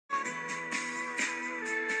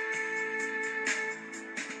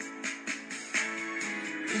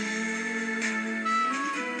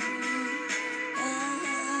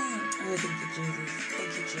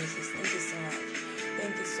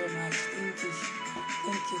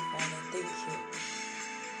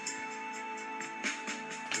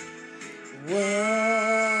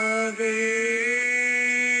Worthy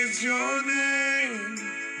is your name,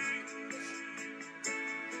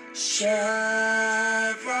 shepherd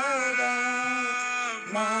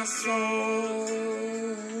of my soul.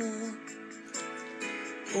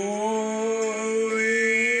 Holy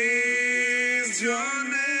is your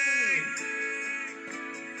name,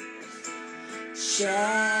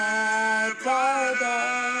 shepherd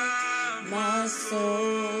of my soul.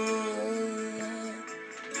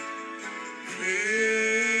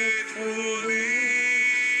 Faithful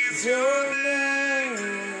is your name,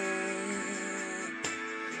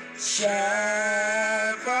 shepherd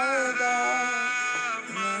of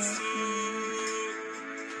my soul.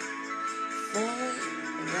 For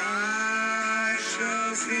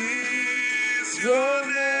righteous is your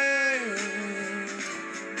name,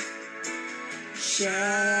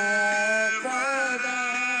 shepherd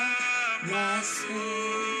of my soul.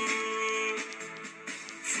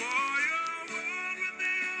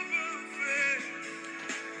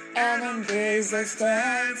 And on days I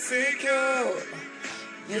stand secure,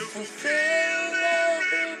 you fulfill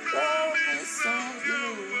every promise of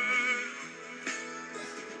your word.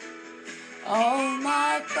 All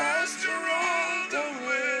my past you rolled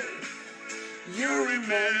away, you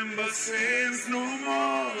remember sins no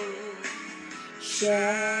more.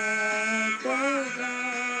 Shepherd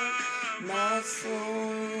of my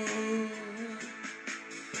soul.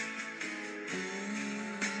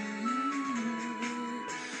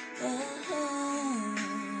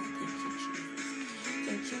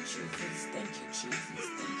 Thank you, Jesus.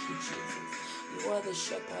 You are the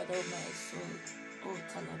shepherd of my soul. Oh,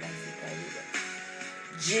 Kalabazika.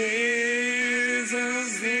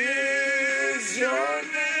 Jesus is your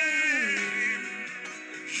name.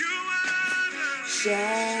 You are the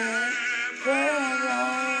shepherd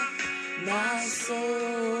of my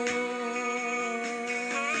soul.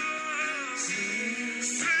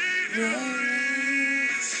 Jesus is your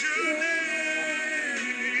name.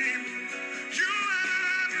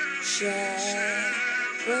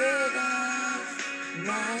 Shepherd of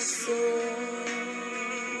my soul,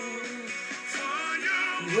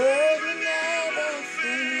 word will never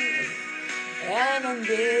fail, and on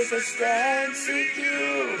this I stand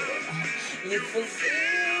secure. You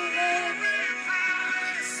fulfill every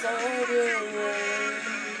promise of your word.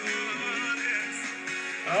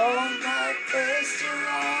 All my thirst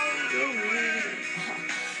around the way,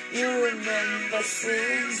 you remember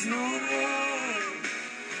sins no more.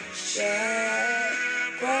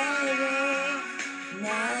 Shepherd of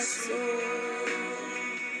my soul.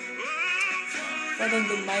 Father, in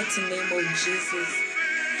the mighty name of Jesus,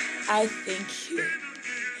 I thank you.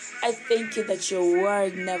 I thank you that your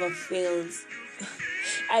word never fails.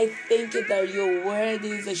 I thank you that your word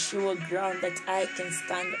is a sure ground that I can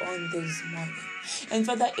stand on this morning. And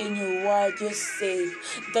Father, in your word, you say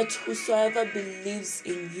that whosoever believes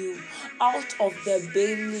in you, out of their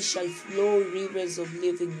belly shall flow rivers of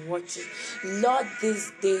living water. Lord,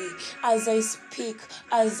 this day, as I speak,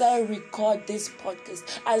 as I record this podcast,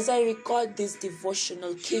 as I record this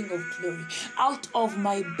devotional, King of Glory, out of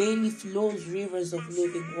my belly flows rivers of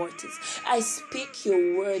living waters. I speak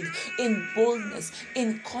your word in boldness,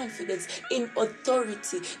 in confidence, in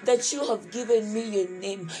authority, that you have given me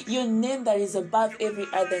your name that is above every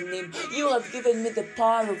other name. You have given me the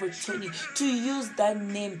power of attorney to use that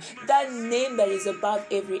name that is above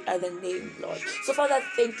every other name, Lord. So Father,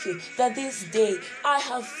 thank you that this day I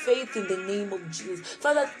have faith in the name of Jesus.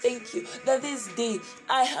 Father, thank you that this day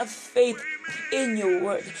I have faith in your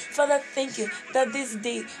word. Father, thank you that this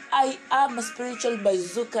day I am a spiritual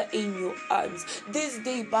bazooka in your hands. This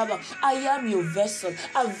day, Baba, I am your vessel,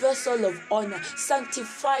 a vessel of honor,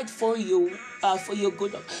 sanctified for you. For your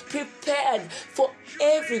good work, prepared for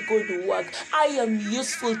every good work. I am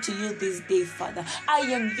useful to you this day, Father. I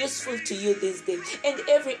am useful to you this day and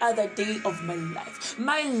every other day of my life.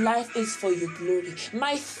 My life is for your glory.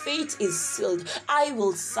 My fate is sealed. I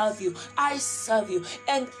will serve you. I serve you,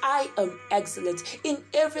 and I am excellent in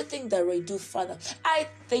everything that I do, Father. I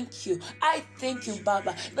thank you,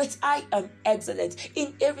 Baba, that I am excellent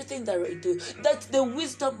in everything that I do. That the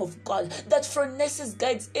wisdom of God that furnaces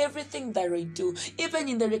guides everything that I do. Even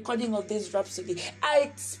in the recording of this rhapsody,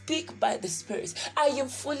 I speak by the Spirit. I am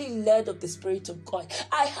fully led of the Spirit of God.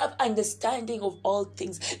 I have understanding of all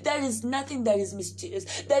things. There is nothing that is mysterious.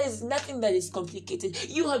 There is nothing that is complicated.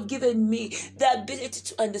 You have given me the ability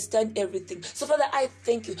to understand everything. So Father, I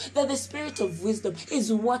thank you that the Spirit of wisdom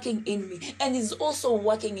is working in me and is also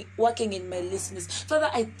working in my listeners. Father,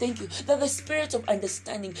 I thank you that the Spirit of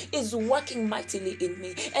understanding is working mightily in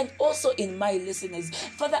me and also in my listeners.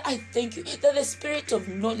 Father, I thank you that the spirit of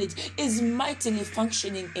knowledge is mightily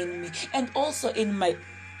functioning in me and also in my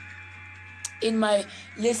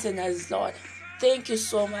listeners, Lord. Thank you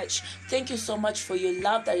so much. Thank you so much for your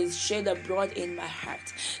love that is shed abroad in my heart.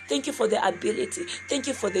 Thank you for the ability. Thank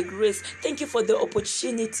you for the grace. Thank you for the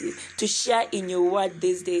opportunity to share in your word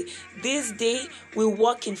this day. This day, we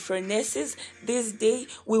walk in furnaces. This day,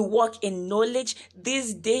 we walk in knowledge.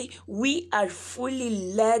 This day, we are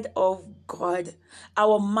fully led of God.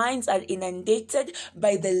 Our minds are inundated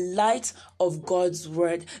by the light of God's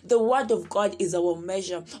word. The word of God is our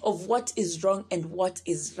measure of what is wrong and what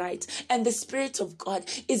is right. And the Spirit of God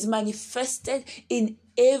is manifested in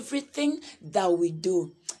everything that we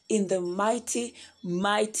do. In the mighty,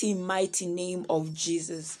 mighty, mighty name of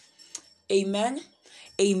Jesus. Amen.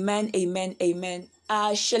 Amen. Amen. Amen.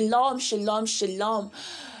 Shalom, shalom, shalom.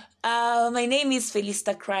 My name is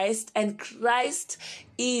Felista Christ, and Christ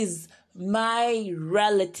is my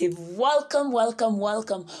relative. Welcome, welcome,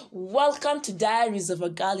 welcome. Welcome to Diaries of a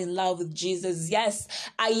Girl in Love with Jesus. Yes,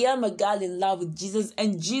 I am a girl in love with Jesus,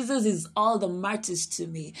 and Jesus is all that matters to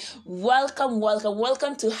me. Welcome, welcome,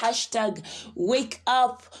 welcome to hashtag Wake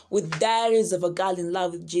Up with Diaries of a Girl in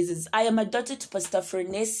Love with Jesus. I am a daughter to Pastor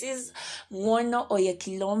Phronesis Mono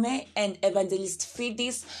Oyekilome and Evangelist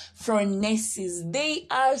Fidis Phronesis. They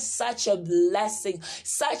are such a blessing,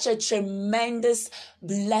 such a tremendous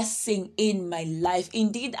blessing in my life.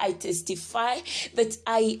 Indeed, I testify that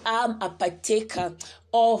I am a partaker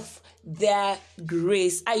of their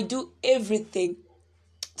grace. I do everything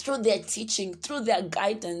through their teaching, through their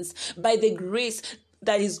guidance, by the grace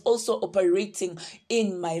that is also operating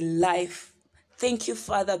in my life. Thank you,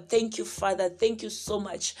 Father. Thank you, Father. Thank you so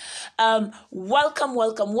much. Welcome,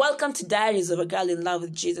 welcome, welcome to Diaries of a Girl in Love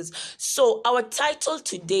with Jesus. So our title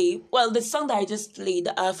today, well, the song that I just played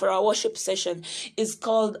for our worship session is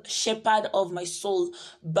called Shepherd of My Soul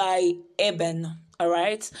by Eben. All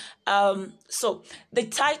right. So the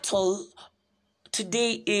title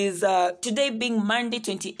today is, today being Monday,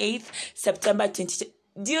 28th September 2020.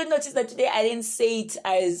 Do you notice that today I didn't say it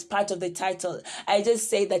as part of the title? I just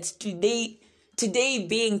say that today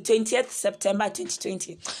being 20th September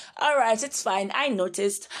 2020. All right, it's fine. I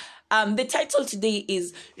noticed. The title today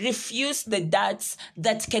is Refuse the Darts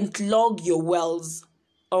That Can Clog Your Wells.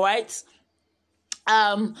 All right.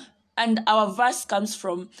 And our verse comes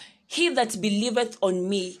from, He that believeth on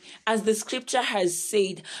me, as the scripture has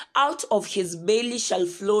said, out of his belly shall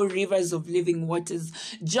flow rivers of living waters.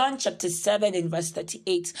 John chapter 7 and verse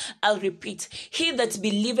 38. I'll repeat. He that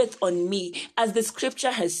believeth on me, as the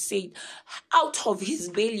scripture has said, out of his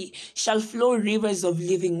belly shall flow rivers of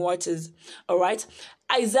living waters. All right.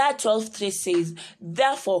 Isaiah 12:3 says,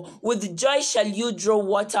 Therefore, with joy shall you draw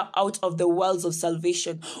water out of the wells of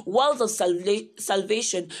salvation. Wells of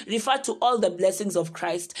salvation refer to all the blessings of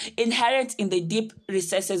Christ inherent in the deep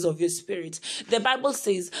recesses of your spirit. The Bible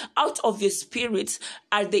says, out of your spirit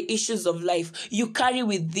are the issues of life. You carry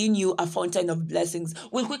within you a fountain of blessings.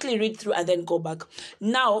 We'll quickly read through and then go back.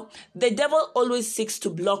 Now, the devil always seeks to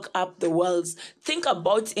block up the wells. Think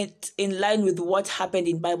about it in line with what happened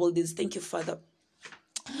in Bible days. Thank you, Father.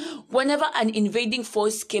 Whenever an invading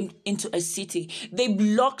force came into a city, they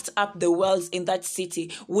blocked up the wells in that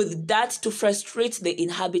city with dirt to frustrate the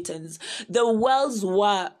inhabitants. The wells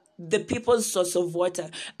were the people's source of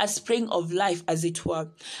water, a spring of life, as it were.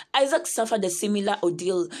 Isaac suffered a similar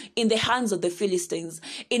ordeal in the hands of the Philistines.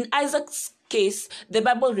 In Isaac's case, the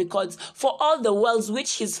Bible records, for all the wells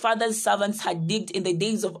which his father's servants had digged in the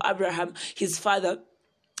days of Abraham, his father,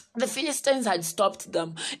 the Philistines had stopped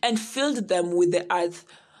them and filled them with the earth.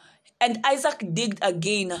 And Isaac digged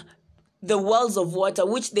again the wells of water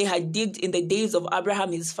which they had digged in the days of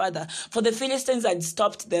Abraham his father, for the Philistines had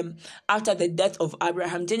stopped them after the death of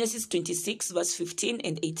Abraham. Genesis 26 verse 15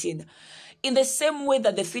 and 18. In the same way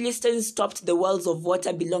that the Philistines stopped the wells of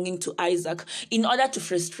water belonging to Isaac in order to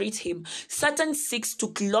frustrate him, Satan seeks to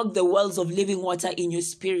clog the wells of living water in your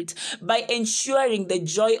spirit by ensuring the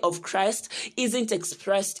joy of Christ isn't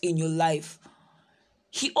expressed in your life.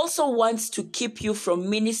 He also wants to keep you from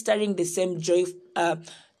ministering the same joy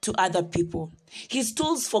to other people. His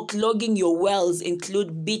tools for clogging your wells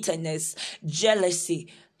include bitterness,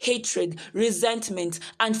 jealousy, hatred, resentment,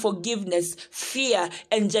 unforgiveness, fear,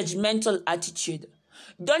 and judgmental attitude.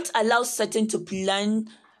 Don't allow Satan to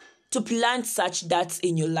plant such darts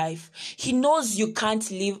in your life. He knows you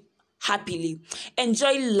can't live happily,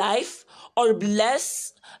 enjoy life, or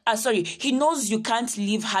bless. He knows you can't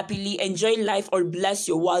live happily, enjoy life, or bless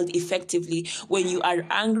your world effectively when you are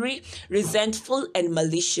angry, resentful, and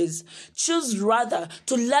malicious. Choose rather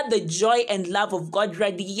to let the joy and love of God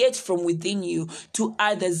radiate from within you to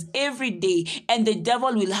others every day, and the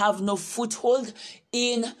devil will have no foothold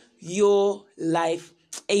in your life.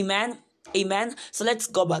 Amen. Amen. So let's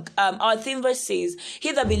go back. Our theme verse says,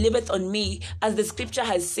 "He that believeth on me, as the scripture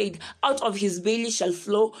has said, out of his belly shall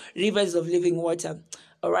flow rivers of living water."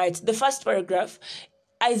 All right. The first paragraph,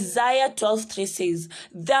 Isaiah 12:3 says,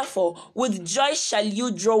 "Therefore, with joy shall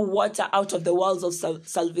you draw water out of the wells of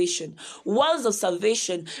salvation." Wells of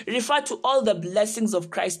salvation refer to all the blessings of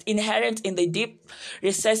Christ inherent in the deep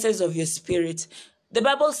recesses of your spirit. The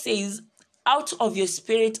Bible says, "Out of your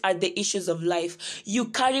spirit are the issues of life." You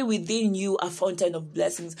carry within you a fountain of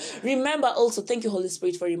blessings. Remember also, thank you, Holy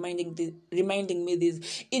Spirit, for reminding me this.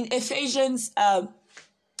 In Ephesians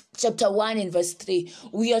chapter 1 and verse 3,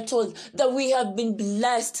 we are told that we have been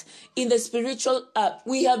blessed in the spiritual,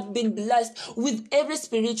 we have been blessed with every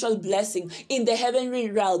spiritual blessing in the heavenly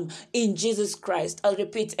realm in Jesus Christ. I'll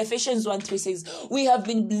repeat, Ephesians 1:3 says, we have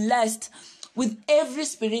been blessed with every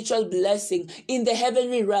spiritual blessing in the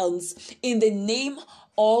heavenly realms in the name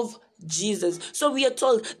of Jesus. So we are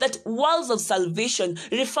told that wells of salvation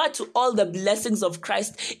refer to all the blessings of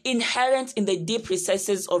Christ inherent in the deep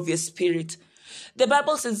recesses of your spirit. The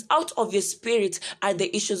Bible says, out of your spirit are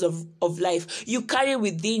the issues of life. You carry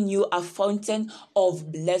within you a fountain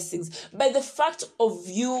of blessings. By the fact of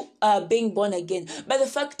you being born again, by the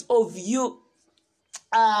fact of you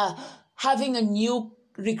having a new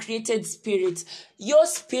recreated spirit, your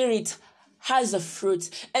spirit has a fruit,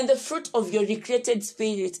 and the fruit of your recreated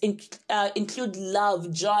spirit include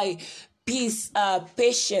love, joy, peace,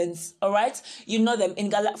 patience. All right, you know them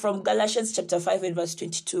from Galatians chapter 5 and verse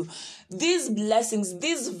 22. These blessings,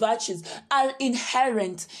 these virtues are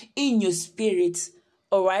inherent in your spirit.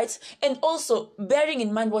 All right, and also bearing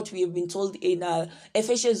in mind what we have been told in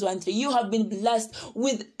Ephesians 1:3, you have been blessed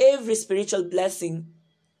with every spiritual blessing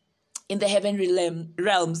in the heavenly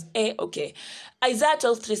realms. Okay. Isaiah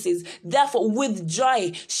 12:3 says, "Therefore with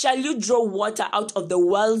joy shall you draw water out of the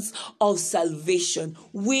wells of salvation."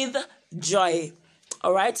 With joy.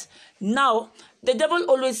 All right. Now, the devil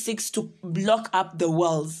always seeks to block up the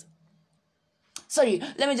wells. Sorry,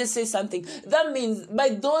 let me just say something. That means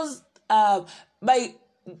by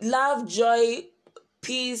love, joy,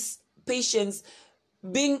 peace, patience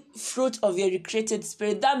being fruit of your recreated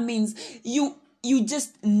spirit, that means you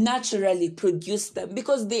just naturally produce them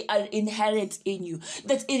because they are inherent in you.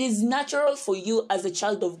 That it is natural for you as a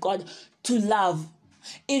child of God to love.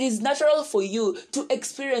 It is natural for you to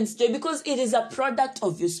experience joy because it is a product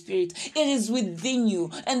of your spirit. It is within you.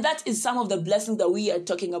 And that is some of the blessings that we are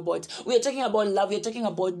talking about. We are talking about love. We are talking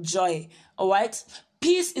about joy. All right?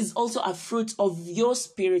 Peace is also a fruit of your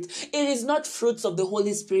spirit. It is not fruits of the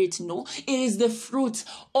Holy Spirit, no. It is the fruit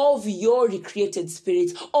of your recreated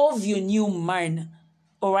spirit, of your new man.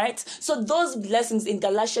 All right? So those blessings in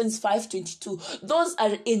Galatians 5:22, those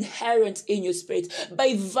are inherent in your spirit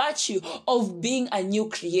by virtue of being a new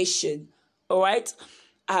creation. All right?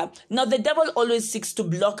 Now the devil always seeks to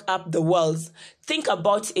block up the wells. Think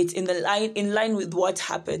about it in line with what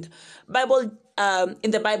happened. In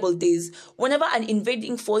the Bible days, whenever an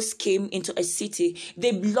invading force came into a city,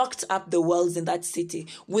 they blocked up the wells in that city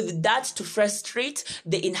with that to frustrate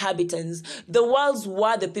the inhabitants. The wells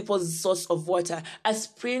were the people's source of water, a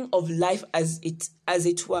spring of life as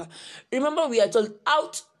it were. Remember, we are told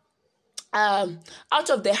out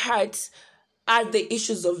of the heart are the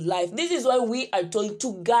issues of life. This is why we are told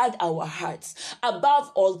to guard our hearts.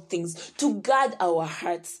 Above all things, to guard our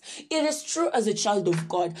hearts. It is true as a child of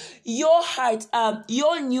God. Your heart,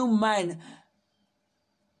 your new man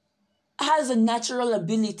has a natural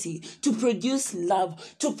ability to produce love,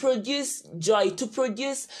 to produce joy, to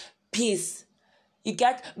produce peace. You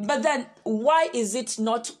get? But then, why is it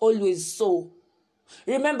not always so?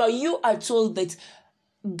 Remember, you are told that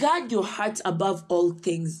guard your heart above all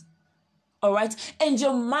things. All right. And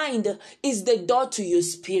your mind is the door to your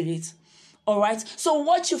spirit. All right. So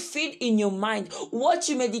what you feed in your mind, what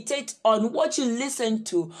you meditate on, what you listen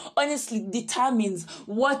to, honestly determines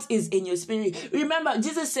what is in your spirit. Remember,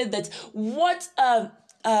 Jesus said that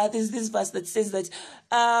there's this verse that says that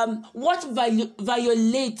what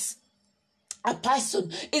violates a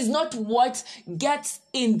person is not what gets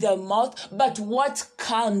in their mouth, but what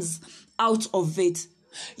comes out of it.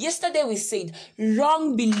 Yesterday we said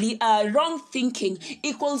wrong thinking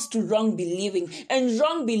equals to wrong believing, and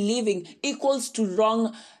wrong believing equals to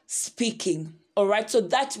wrong speaking. All right, so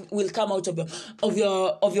that will come out of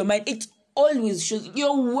your mind. It always shows.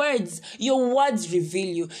 Your words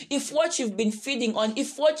reveal you. If what you've been feeding on,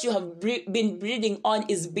 if what you have been breathing on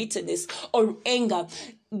is bitterness or anger,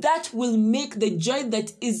 that will make the joy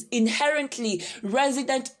that is inherently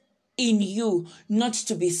resident in you not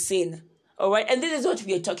to be seen. All right, and this is what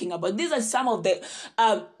we are talking about. These are some of the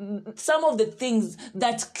things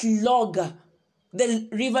that clog the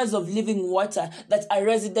rivers of living water that are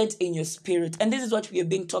resident in your spirit, and this is what we are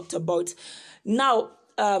being talked about now.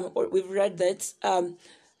 We've read that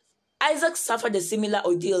Isaac suffered a similar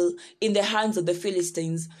ordeal in the hands of the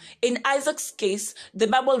Philistines. In Isaac's case, the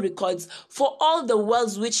Bible records, for all the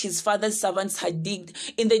wells which his father's servants had digged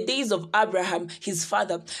in the days of Abraham, his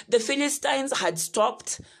father, the Philistines had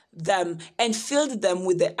stopped them and filled them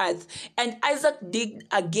with the earth. And Isaac digged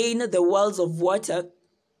again the wells of water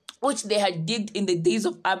which they had digged in the days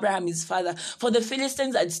of Abraham his father, for the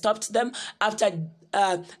Philistines had stopped them after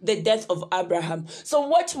the death of Abraham. So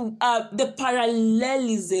what the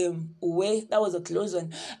parallelism way, that was a close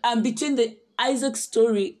one, between the Isaac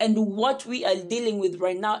story and what we are dealing with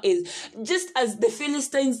right now is, just as the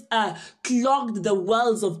Philistines clogged the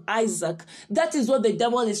wells of Isaac, that is what the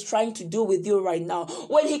devil is trying to do with you right now.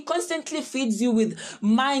 When he constantly feeds you with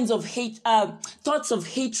minds of hate, thoughts of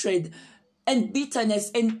hatred and bitterness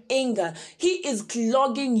and anger, he is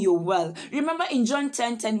clogging your well. Remember in John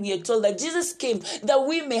 10:10, we are told that Jesus came that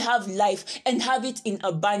we may have life and have it in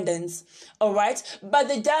abundance. All right, but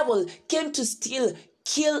the devil came to steal,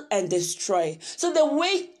 kill, and destroy. So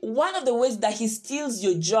one of the ways that he steals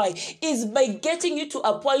your joy is by getting you to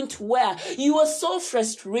a point where you are so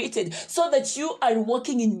frustrated, so that you are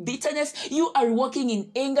walking in bitterness, you are walking in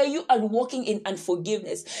anger, you are walking in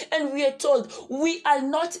unforgiveness. And we are told we are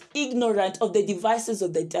not ignorant of the devices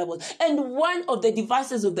of the devil. And one of the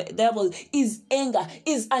devices of the devil is anger,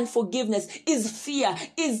 is unforgiveness, is fear,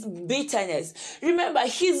 is bitterness. Remember,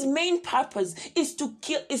 his main purpose is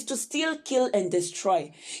to steal, kill, and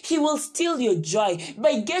destroy. He will steal your joy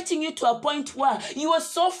by getting you to a point where you are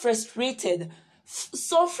so frustrated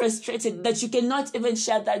that you cannot even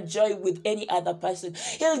share that joy with any other person.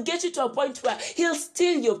 He'll get you to a point where he'll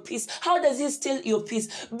steal your peace. How does he steal your peace?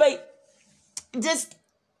 By just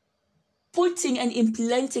putting and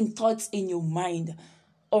implanting thoughts in your mind.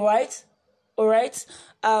 All right?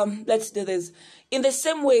 Let's do this. In the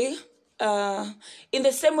same way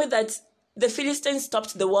that the Philistines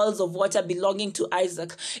stopped the wells of water belonging to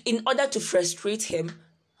Isaac in order to frustrate him,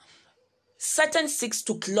 Satan seeks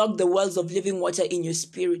to clog the wells of living water in your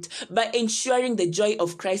spirit by ensuring the joy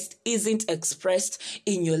of Christ isn't expressed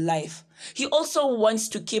in your life. He also wants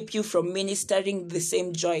to keep you from ministering the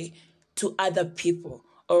same joy to other people.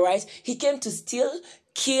 All right? He came to steal,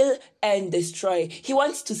 kill, and destroy. He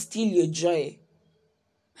wants to steal your joy.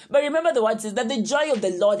 But remember, the word says that the joy of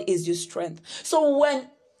the Lord is your strength. So when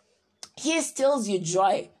he steals your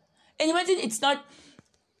joy, and imagine, it's not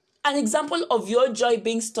an example of your joy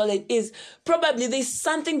being stolen is probably there's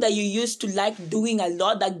something that you used to like doing a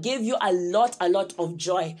lot that gave you a lot of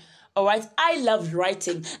joy. All right, I love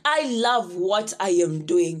writing. I love what I am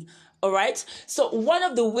doing. All right, so one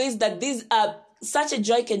of the ways that such a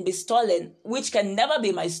joy can be stolen, which can never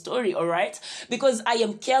be my story, all right? Because I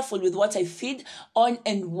am careful with what I feed on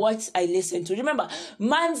and what I listen to. Remember,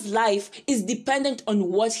 man's life is dependent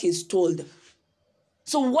on what he's told.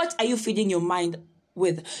 So what are you feeding your mind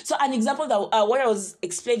with? So an example that what I was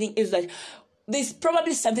explaining is that there's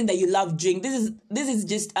probably something that you love doing. This is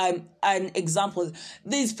just an example.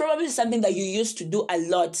 There's probably something that you used to do a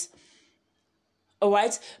lot, all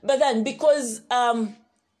right? But then because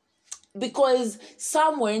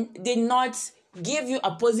someone did not give you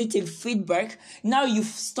a positive feedback, now you've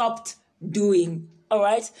stopped doing. All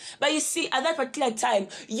right. But you see, at that particular time,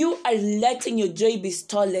 you are letting your joy be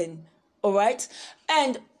stolen. All right.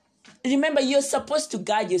 And remember, you're supposed to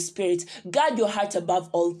guard your spirit, guard your heart above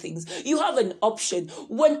all things. You have an option.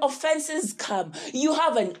 When offenses come, you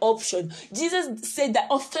have an option. Jesus said that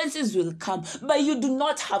offenses will come, but you do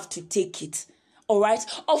not have to take it. All right,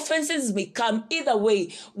 offenses may come either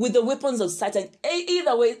way with the weapons of Satan.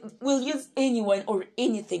 Either way, we'll use anyone or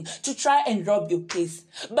anything to try and rob your peace.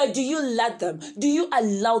 But do you let them? Do you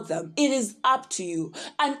allow them? It is up to you.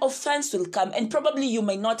 An offense will come, and probably you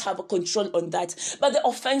may not have a control on that, but the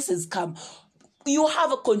offenses come. you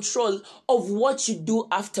have a control of what you do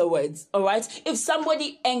afterwards. All right, if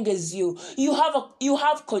somebody angers you,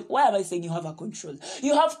 why am I saying you have a control?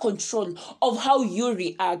 You have control of how you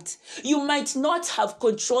react. You might not have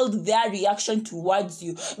controlled their reaction towards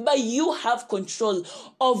you, but you have control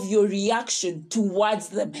of your reaction towards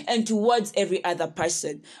them and towards every other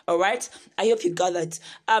person. All right, I hope you got that.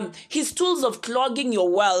 His tools of clogging your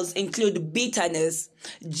wells include bitterness,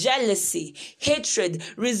 jealousy, hatred,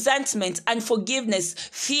 resentment, unforgiveness,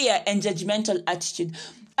 fear, and judgmental attitude.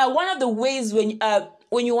 One of the ways when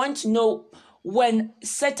you want to know when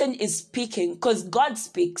Satan is speaking, because God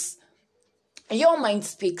speaks, your mind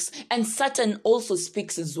speaks, and Satan also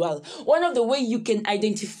speaks as well. One of the ways you can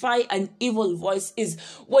identify an evil voice is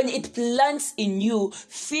when it plants in you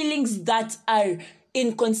feelings that are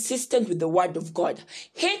inconsistent with the word of God.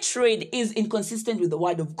 Hatred is inconsistent with the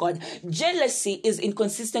word of God. Jealousy is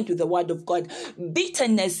inconsistent with the word of God.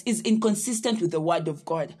 Bitterness is inconsistent with the word of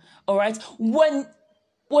God. All right? When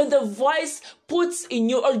the voice puts in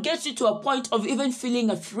you or gets you to a point of even feeling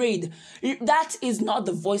afraid, that is not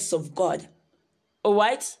the voice of God. All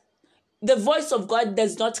right? The voice of God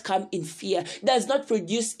does not come in fear, does not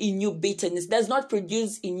produce in you bitterness, does not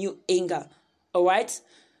produce in you anger. All right?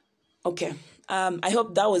 Okay. I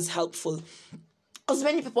hope that was helpful. Because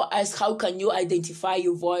many people ask, how can you identify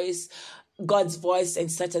your voice, God's voice and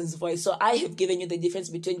Satan's voice? So I have given you the difference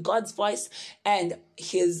between God's voice and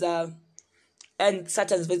his and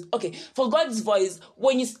Satan's voice. Okay, for God's voice,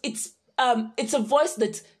 it's a voice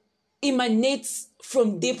that emanates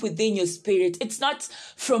from deep within your spirit. It's not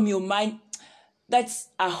from your mind. That's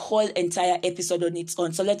a whole entire episode on its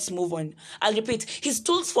own. So let's move on. I'll repeat. His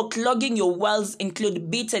tools for clogging your wells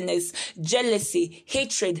include bitterness, jealousy,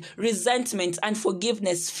 hatred, resentment,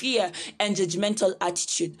 unforgiveness, fear, and judgmental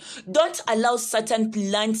attitude. Don't allow Satan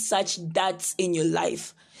plant such darts in your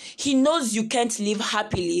life. He knows you can't live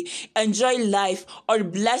happily, enjoy life, or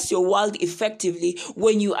bless your world effectively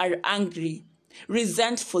when you are angry,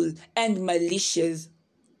 resentful, and malicious.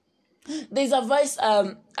 There's a verse,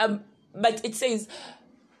 but it says,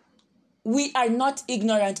 we are not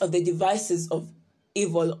ignorant of the devices of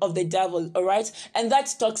evil, of the devil, all right? And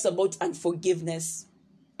that talks about unforgiveness,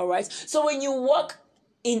 all right? So when you walk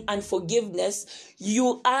in unforgiveness,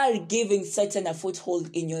 you are giving Satan a foothold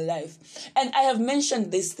in your life. And I have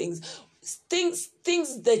mentioned these things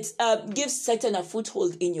that give Satan a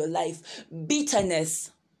foothold in your life: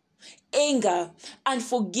 bitterness, anger,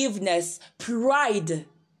 unforgiveness, pride.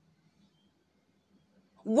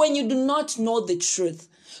 When you do not know the truth,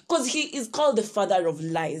 because he is called the father of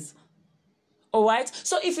lies. All right?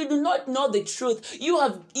 So if you do not know the truth, you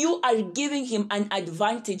are giving him an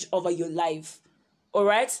advantage over your life. All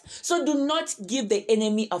right? So do not give the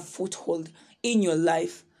enemy a foothold in your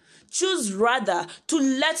life. Choose rather to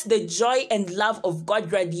let the joy and love of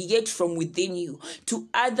God radiate from within you to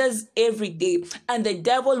others every day, and the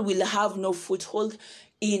devil will have no foothold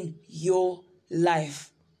in your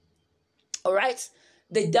life. All right?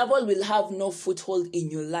 The devil will have no foothold in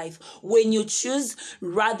your life when you choose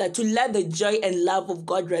rather to let the joy and love of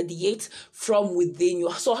God radiate from within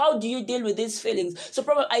you. So how do you deal with these feelings? So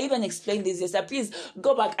probably I even explained this yesterday. Please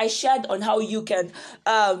go back. I shared on how you can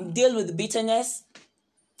deal with bitterness,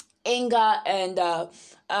 anger, and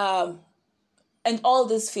all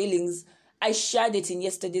these feelings. I shared it in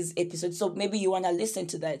yesterday's episode, so maybe you want to listen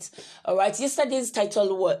to that. All right. Yesterday's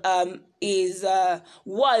title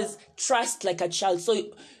was Trust Like a Child. So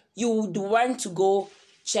you would want to go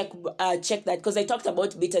check that, because I talked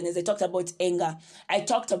about bitterness, I talked about anger, I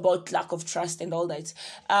talked about lack of trust and all that.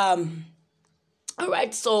 All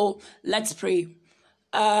right. So let's pray.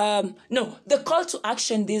 The call to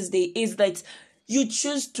action this day is that you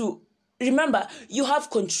choose to remember, you have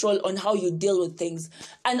control on how you deal with things.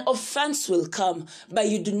 An offense will come, but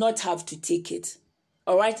you do not have to take it.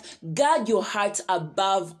 All right? Guard your heart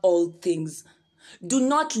above all things. Do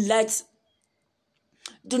not let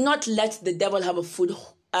the devil have a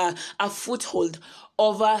foothold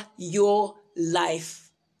over your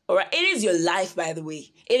life. All right? It is your life, by the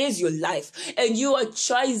way. It is your life. And your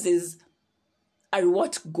choices are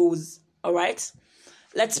what goes. All right?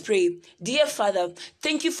 Let's pray. Dear Father,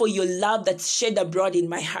 thank you for your love that's shed abroad in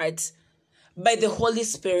my heart by the Holy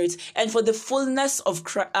Spirit, and for the fullness of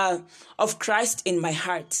Christ in my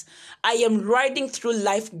heart. I am riding through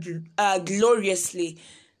life gloriously,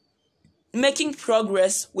 making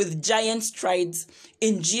progress with giant strides.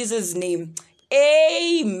 In Jesus' name,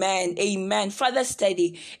 Amen. Amen. Further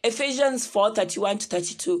study Ephesians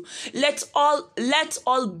 4:31-32. Let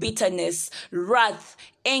all bitterness, wrath,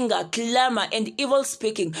 anger, clamor, and evil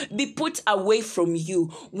speaking be put away from you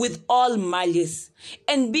with all malice.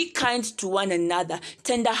 And be kind to one another,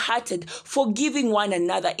 tender-hearted, forgiving one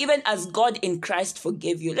another, even as God in Christ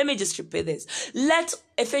forgave you. Let me just repeat this. Let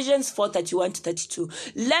Ephesians 4:31-32.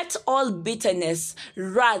 Let all bitterness,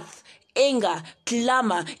 wrath, anger,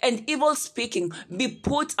 clamor, and evil speaking be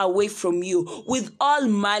put away from you with all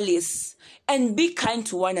malice. And be kind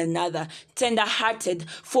to one another, tender-hearted,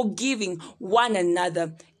 forgiving one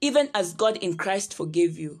another, even as God in Christ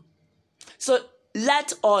forgave you. So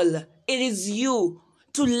it is you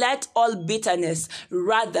to let all bitterness,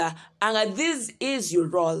 rather, anger. This is your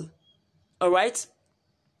role. All right?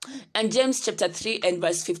 And James chapter 3 and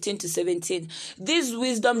verse 15-17. This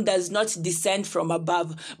wisdom does not descend from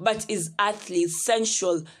above, but is earthly,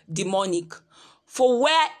 sensual, demonic. For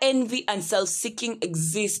where envy and self-seeking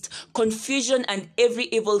exist, confusion and every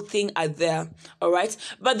evil thing are there. All right?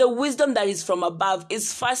 But the wisdom that is from above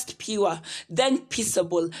is first pure, then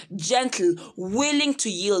peaceable, gentle, willing to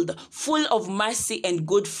yield, full of mercy and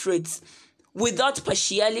good fruits, without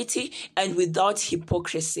partiality and without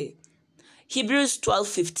hypocrisy. Hebrews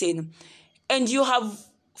 12:15. And you have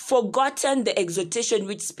forgotten the exhortation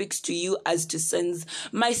which speaks to you as to sons.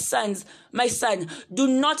 My son, do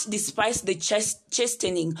not despise the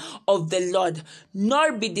chastening of the Lord,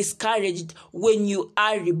 nor be discouraged when you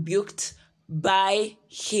are rebuked by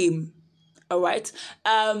him. All right.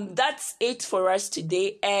 That's it for us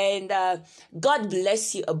today. And God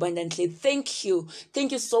bless you abundantly. Thank you.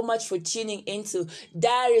 Thank you so much for tuning into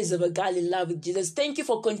Diaries of a Girl in Love with Jesus. Thank you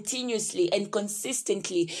for continuously and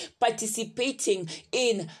consistently participating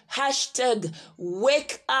in hashtag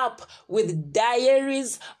Wake Up with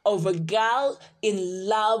Diaries of a Girl in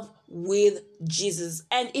Love with Jesus.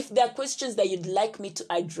 And if there are questions that you'd like me to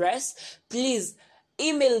address, please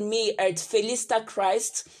email me at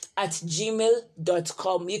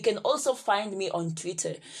felistachrist@gmail.com. You can also find me on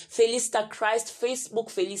Twitter, Felista Christ, Facebook,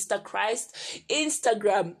 Felista Christ,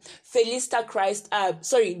 Instagram, Felista Christ,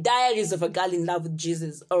 Diaries of a Girl in Love with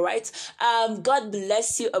Jesus. All right. God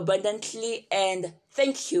bless you abundantly and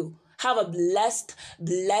thank you. Have a blessed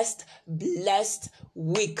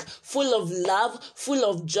week, full of love, full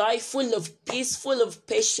of joy, full of peace, full of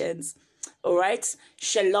patience. All right.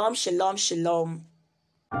 Shalom, shalom, shalom.